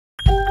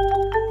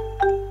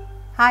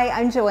Hi,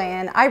 I'm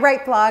Joanne. I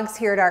write blogs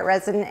here at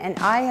ArtResin, and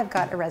I have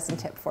got a resin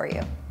tip for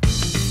you.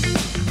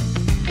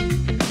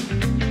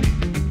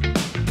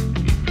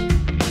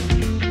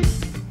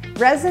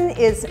 Resin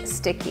is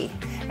sticky,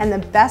 and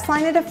the best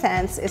line of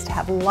defense is to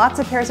have lots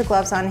of pairs of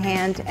gloves on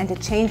hand and to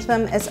change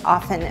them as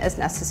often as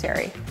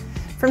necessary.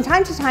 From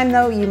time to time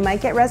though, you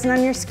might get resin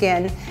on your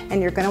skin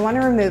and you're going to want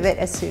to remove it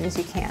as soon as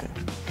you can.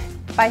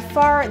 By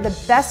far, the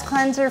best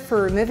cleanser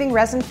for removing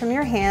resin from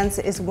your hands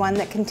is one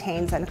that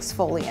contains an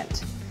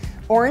exfoliant.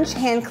 Orange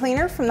hand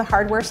cleaner from the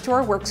hardware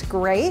store works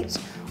great,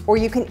 or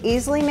you can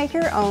easily make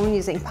your own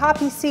using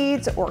poppy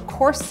seeds or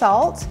coarse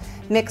salt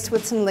mixed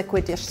with some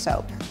liquid dish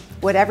soap.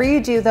 Whatever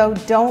you do though,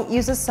 don't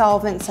use a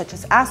solvent such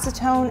as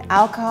acetone,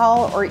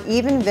 alcohol, or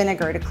even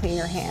vinegar to clean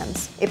your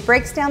hands. It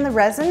breaks down the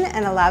resin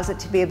and allows it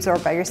to be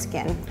absorbed by your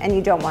skin, and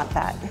you don't want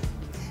that.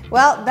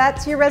 Well,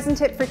 that's your resin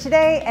tip for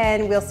today,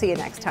 and we'll see you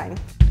next time.